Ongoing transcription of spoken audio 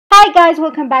Hi guys,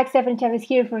 welcome back. Stephanie Chavez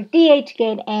here for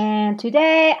DHgate, and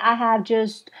today I have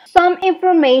just some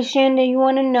information that you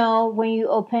want to know when you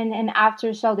open an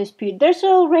after sale dispute. There's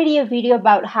already a video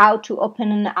about how to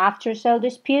open an after sale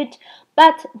dispute,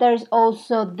 but there's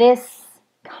also this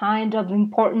kind of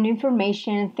important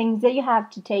information, things that you have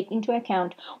to take into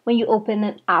account when you open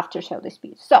an after sale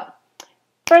dispute. So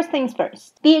first things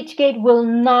first, DHgate will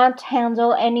not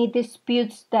handle any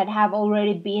disputes that have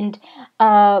already been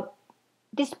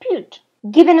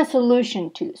given a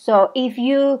solution to. So if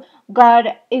you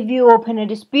open a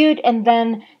dispute and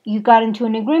then you got into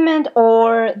an agreement,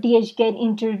 or DHgate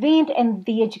intervened and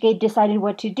DHgate decided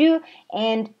what to do,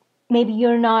 and maybe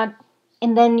you're not,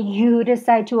 and then you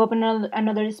decide to open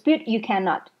another dispute, you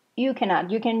cannot. You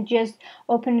can just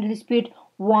open a dispute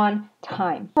one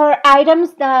time. For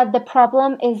items that the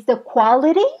problem is the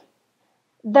quality,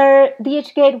 the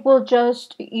DHgate will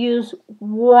just use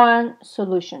one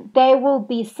solution. They will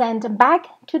be sent back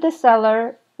to the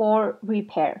seller for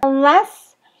repair.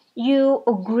 Unless you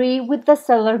agree with the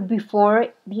seller before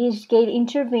DHgate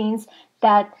intervenes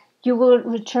that you will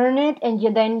return it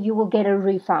and then you will get a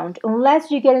refund.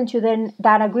 Unless you get into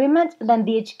that agreement, then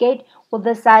DHgate will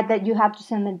decide that you have to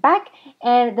send it back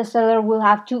and the seller will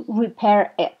have to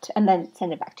repair it and then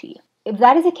send it back to you. If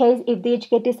that is the case, if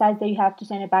DHgate decides that you have to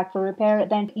send it back for repair,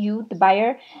 then you, the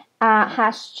buyer,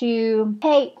 has to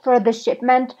pay for the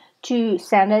shipment to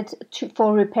send it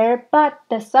for repair, but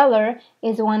the seller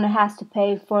is the one that has to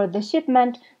pay for the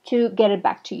shipment to get it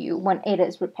back to you when it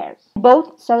is repaired.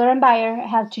 Both seller and buyer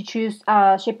have to choose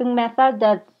a shipping method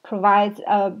that provides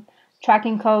a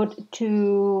tracking code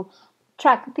to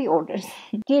track the orders.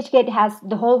 DHgate has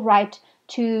the whole right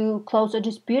to close a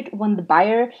dispute when the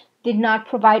buyer did not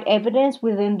provide evidence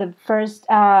within the first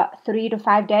 3 to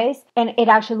 5 days. And it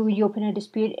actually, when you open a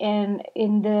dispute in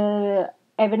the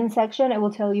evidence section, it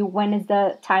will tell you when is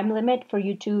the time limit for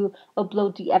you to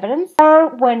upload the evidence,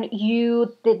 or when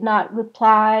you did not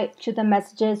reply to the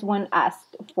messages when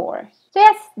asked for. So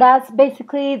yes, that's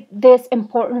basically this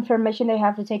important information that you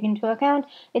have to take into account.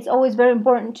 It's always very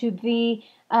important to be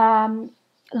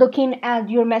looking at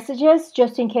your messages,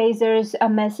 just in case there's a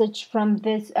message from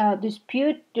this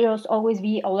dispute. Just always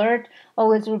be alert,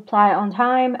 always reply on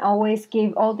time, always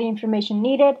give all the information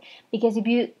needed, because if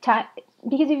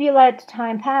you let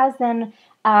time pass, then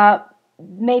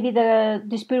maybe the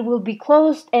dispute will be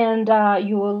closed and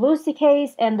you will lose the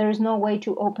case and there's no way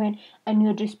to open a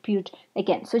new dispute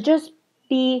again. So just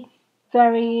be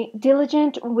very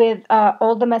diligent with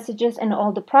all the messages and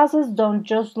all the process. Don't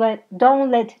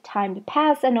let time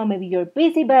pass. I know maybe you're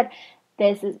busy, but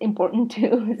this is important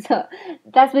too. So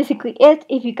that's basically it.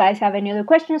 If you guys have any other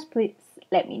questions, please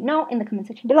let me know in the comment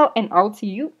section below, and I'll see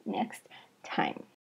you next time.